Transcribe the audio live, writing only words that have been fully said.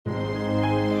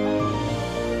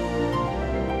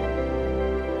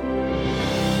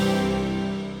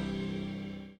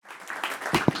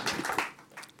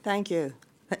Thank you.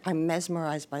 I'm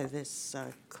mesmerized by this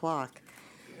clock.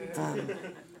 Um,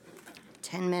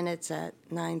 10 minutes at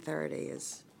 9:30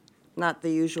 is not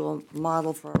the usual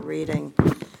model for a reading.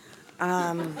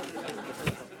 I'll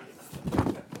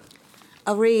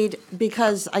read,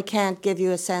 because I can't give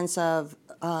you a sense of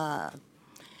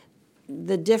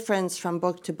the difference from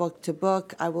book to book to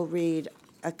book, I will read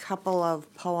a couple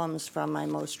of poems from my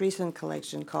most recent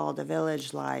collection called A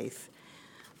Village Life.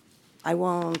 I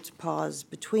won't pause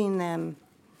between them.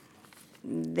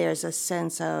 There's a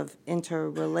sense of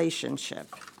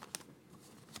interrelationship,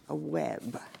 a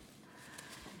web.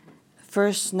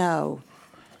 First snow.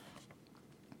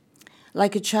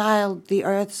 Like a child, the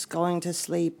earth's going to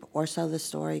sleep, or so the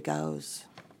story goes.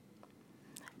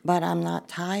 But I'm not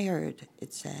tired,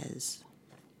 it says.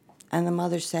 And the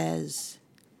mother says,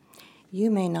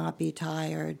 you may not be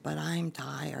tired, but I'm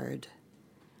tired.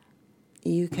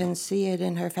 You can see it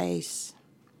in her face.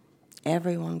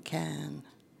 Everyone can.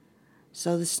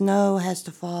 So the snow has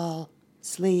to fall,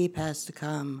 sleep has to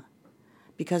come,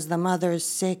 because the mother's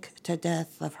sick to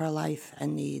death of her life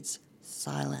and needs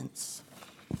silence.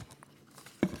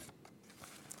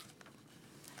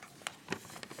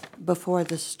 Before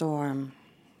the storm.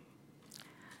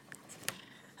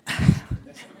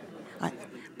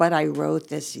 But I wrote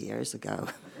this years ago.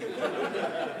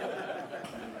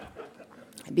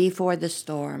 Before the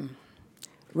storm.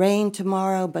 Rain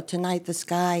tomorrow, but tonight the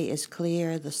sky is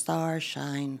clear, the stars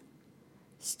shine.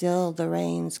 Still the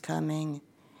rain's coming,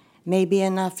 maybe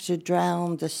enough to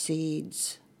drown the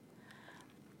seeds.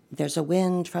 There's a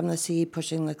wind from the sea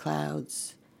pushing the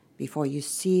clouds. Before you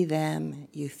see them,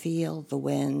 you feel the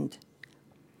wind.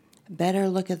 Better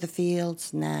look at the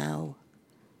fields now.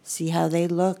 See how they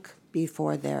look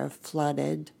before they're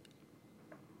flooded.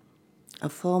 A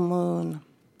full moon.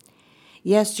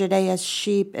 Yesterday, a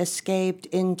sheep escaped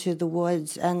into the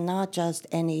woods, and not just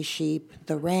any sheep,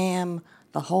 the ram,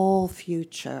 the whole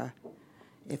future.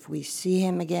 If we see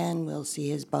him again, we'll see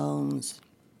his bones.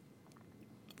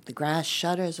 The grass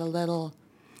shudders a little.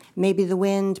 Maybe the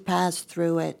wind passed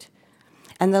through it,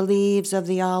 and the leaves of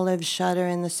the olive shudder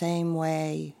in the same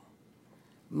way.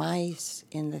 Mice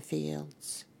in the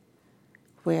fields,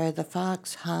 where the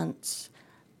fox hunts.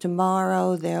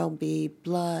 Tomorrow there'll be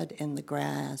blood in the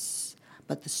grass,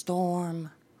 but the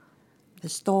storm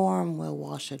will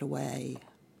wash it away.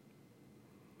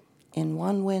 In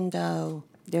one window,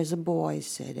 there's a boy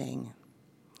sitting.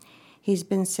 He's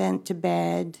been sent to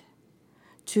bed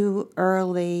too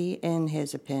early, in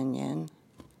his opinion.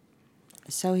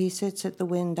 So he sits at the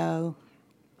window.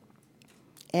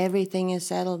 Everything is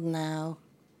settled now.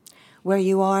 Where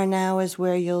you are now is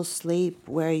where you'll sleep,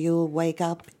 where you'll wake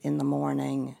up in the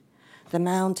morning. The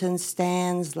mountain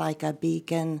stands like a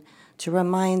beacon to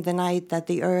remind the night that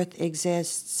the earth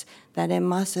exists, that it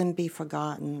mustn't be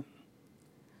forgotten.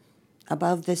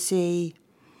 Above the sea,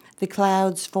 the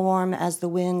clouds form as the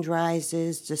wind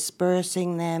rises,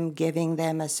 dispersing them, giving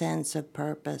them a sense of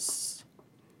purpose.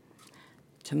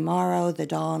 Tomorrow the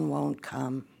dawn won't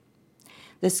come.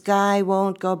 The sky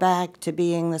won't go back to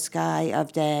being the sky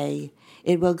of day.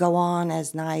 It will go on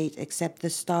as night, except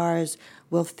the stars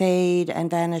will fade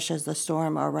and vanish as the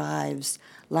storm arrives,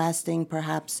 lasting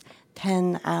perhaps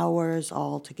 10 hours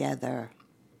altogether.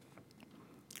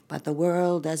 But the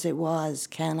world as it was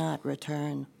cannot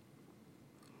return.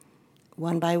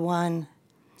 One by one,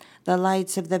 the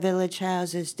lights of the village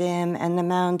houses dim, and the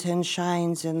mountain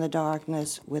shines in the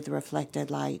darkness with reflected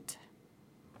light.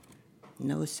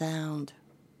 No sound.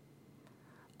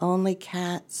 Only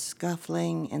cats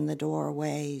scuffling in the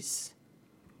doorways.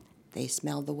 They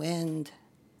smell the wind.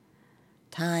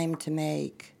 Time to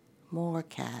make more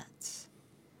cats.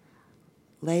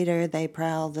 Later they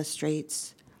prowl the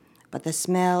streets, but the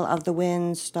smell of the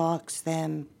wind stalks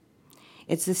them.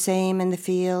 It's the same in the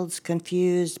fields,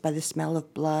 confused by the smell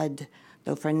of blood,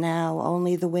 though for now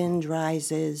only the wind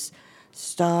rises,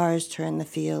 stars turn the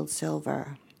field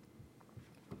silver.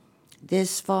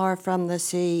 This far from the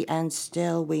sea, and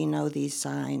still we know these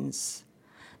signs.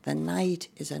 The night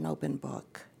is an open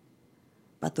book,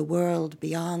 but the world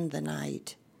beyond the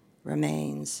night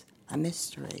remains a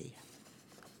mystery.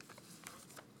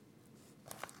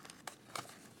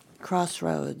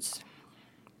 Crossroads.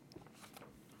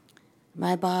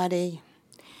 My body,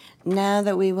 now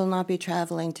that we will not be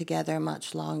traveling together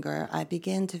much longer, I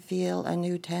begin to feel a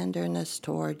new tenderness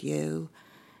toward you,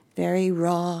 very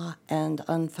raw and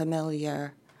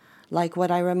unfamiliar, like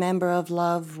what I remember of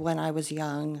love when I was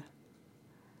young.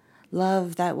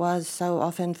 Love that was so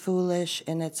often foolish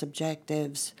in its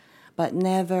objectives, but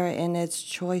never in its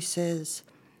choices,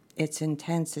 its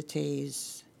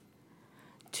intensities.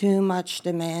 Too much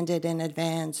demanded in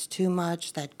advance, too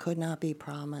much that could not be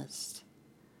promised.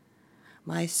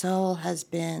 My soul has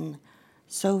been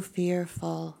so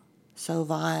fearful, so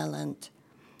violent.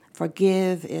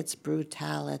 Forgive its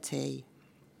brutality.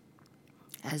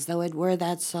 As though it were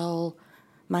that soul,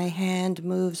 my hand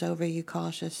moves over you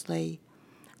cautiously,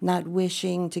 not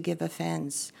wishing to give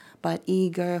offense, but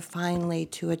eager finally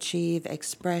to achieve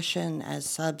expression as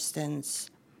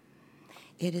substance.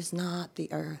 It is not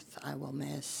the earth I will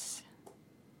miss.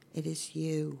 It is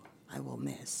you I will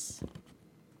miss.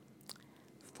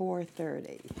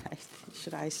 4:30.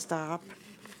 Should I stop?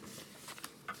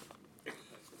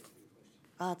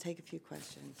 I'll take a few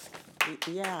questions.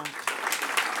 Yeah.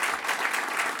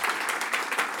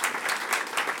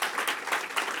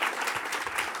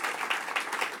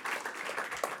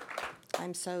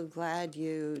 I'm so glad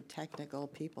you technical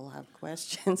people have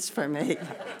questions for me.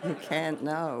 You can't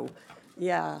know.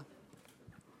 Yeah.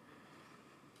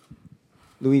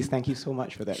 Louise, thank you so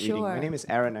much for that reading. Sure. My name is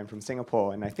Aaron. I'm from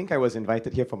Singapore, and I think I was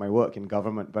invited here for my work in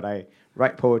government, but I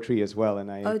write poetry as well,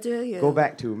 and I Oh, do you? go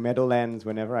back to Meadowlands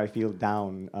whenever I feel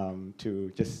down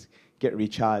to just get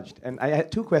recharged. And I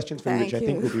had two questions for you, which I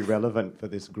think you. will be relevant for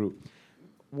this group.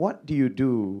 What do you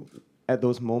do at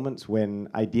those moments when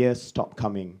ideas stop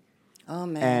coming? Oh,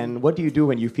 man. And what do you do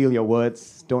when you feel your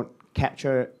words don't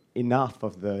capture enough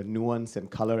of the nuance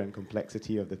and color and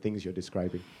complexity of the things you're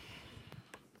describing?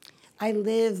 I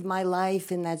live my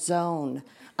life in that zone.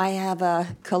 I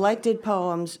have collected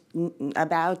poems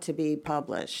about to be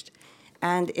published,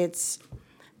 and it's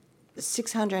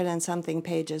 600 and something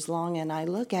pages long, and I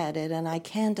look at it and I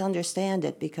can't understand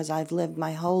it because I've lived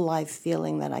my whole life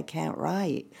feeling that I can't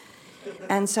write.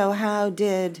 And so how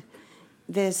did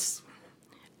this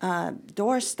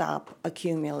doorstop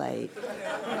accumulate?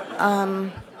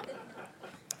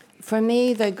 For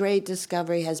me, the great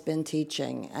discovery has been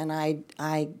teaching, and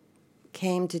I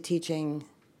came to teaching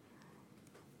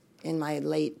in my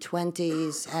late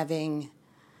 20s, having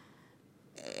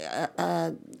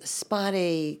a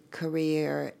spotty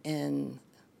career in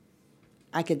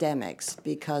academics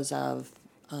because of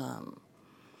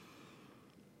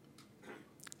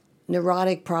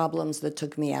neurotic problems that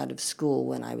took me out of school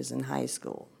when I was in high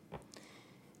school.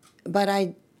 But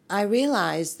I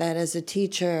realized that as a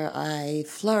teacher I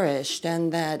flourished,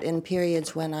 and that in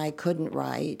periods when I couldn't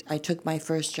write, I took my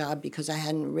first job because I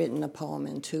hadn't written a poem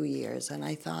in 2 years, and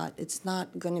I thought, it's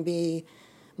not going to be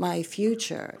my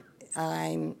future.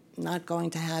 I'm not going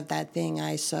to have that thing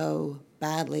I so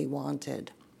badly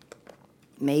wanted,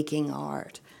 making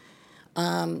art.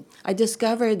 I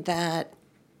discovered that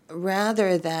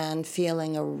rather than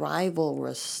feeling a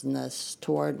rivalrousness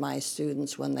toward my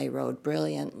students when they wrote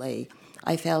brilliantly,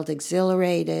 I felt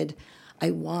exhilarated. I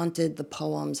wanted the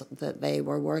poems that they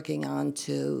were working on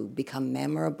to become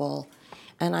memorable.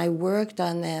 And I worked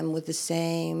on them with the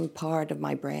same part of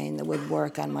my brain that would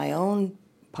work on my own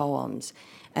poems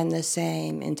and the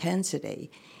same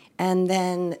intensity. And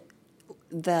then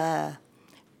the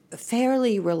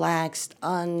fairly relaxed,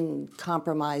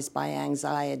 uncompromised by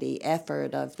anxiety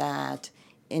effort of that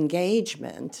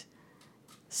engagement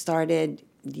started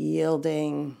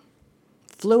yielding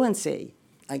fluency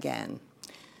again.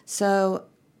 So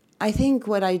I think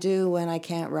what I do when I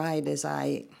can't write is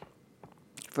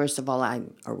first of all,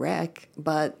 I'm a wreck,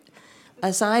 but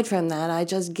aside from that, I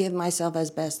just give myself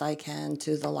as best I can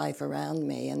to the life around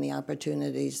me and the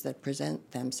opportunities that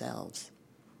present themselves.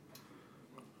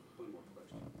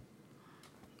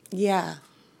 Yeah.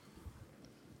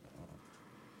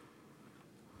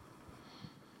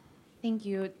 Thank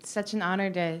you. It's such an honor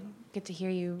to get to hear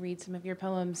you read some of your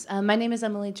poems. My name is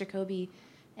Emily Jacoby,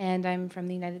 and I'm from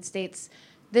the United States.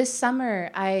 This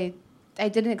summer, I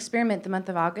did an experiment the month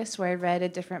of August where I read a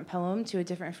different poem to a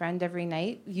different friend every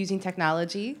night using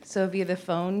technology, so via the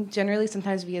phone, generally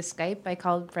sometimes via Skype. I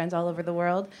called friends all over the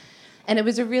world, and it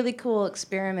was a really cool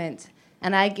experiment.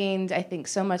 And I gained, I think,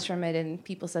 so much from it, and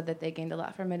people said that they gained a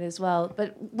lot from it as well.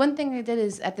 But one thing I did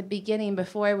is at the beginning,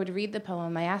 before I would read the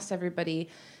poem, I asked everybody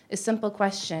a simple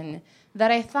question that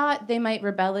I thought they might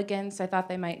rebel against, I thought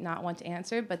they might not want to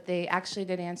answer, but they actually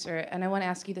did answer. And I want to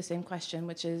ask you the same question,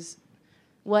 which is,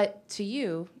 what to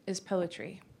you is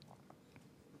poetry?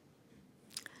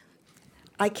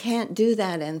 I can't do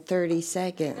that in 30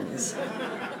 seconds.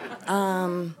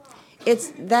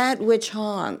 It's that which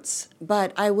haunts,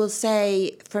 but I will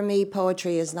say, for me,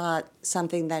 poetry is not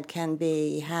something that can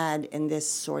be had in this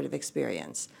sort of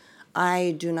experience.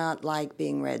 I do not like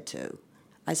being read to.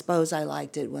 I suppose I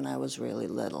liked it when I was really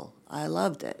little. I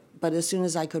loved it, but as soon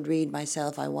as I could read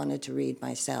myself, I wanted to read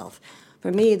myself.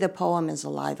 For me, the poem is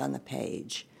alive on the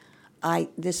page.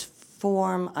 This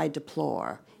form I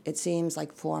deplore. It seems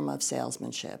like form of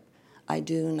salesmanship. I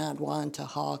do not want to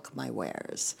hawk my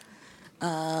wares.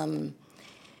 A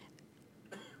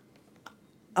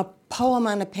poem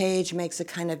on a page makes a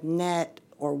kind of net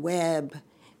or web.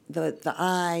 The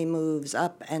eye moves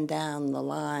up and down the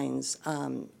lines,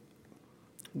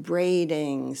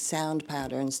 braiding sound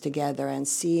patterns together and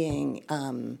seeing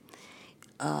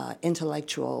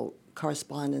intellectual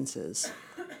correspondences.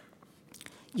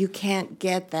 You can't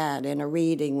get that in a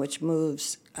reading which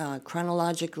moves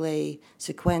chronologically,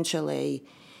 sequentially,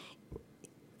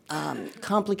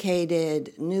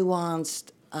 complicated,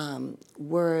 nuanced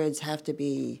words have to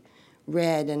be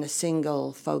read in a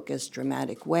single, focused,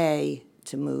 dramatic way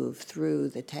to move through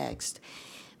the text.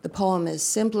 The poem is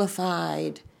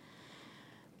simplified,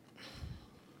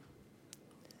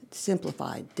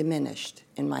 diminished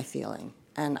in my feeling.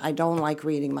 And I don't like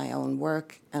reading my own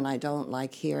work, and I don't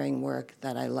like hearing work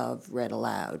that I love read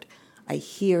aloud. I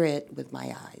hear it with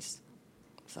my eyes.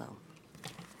 So,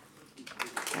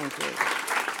 thank you.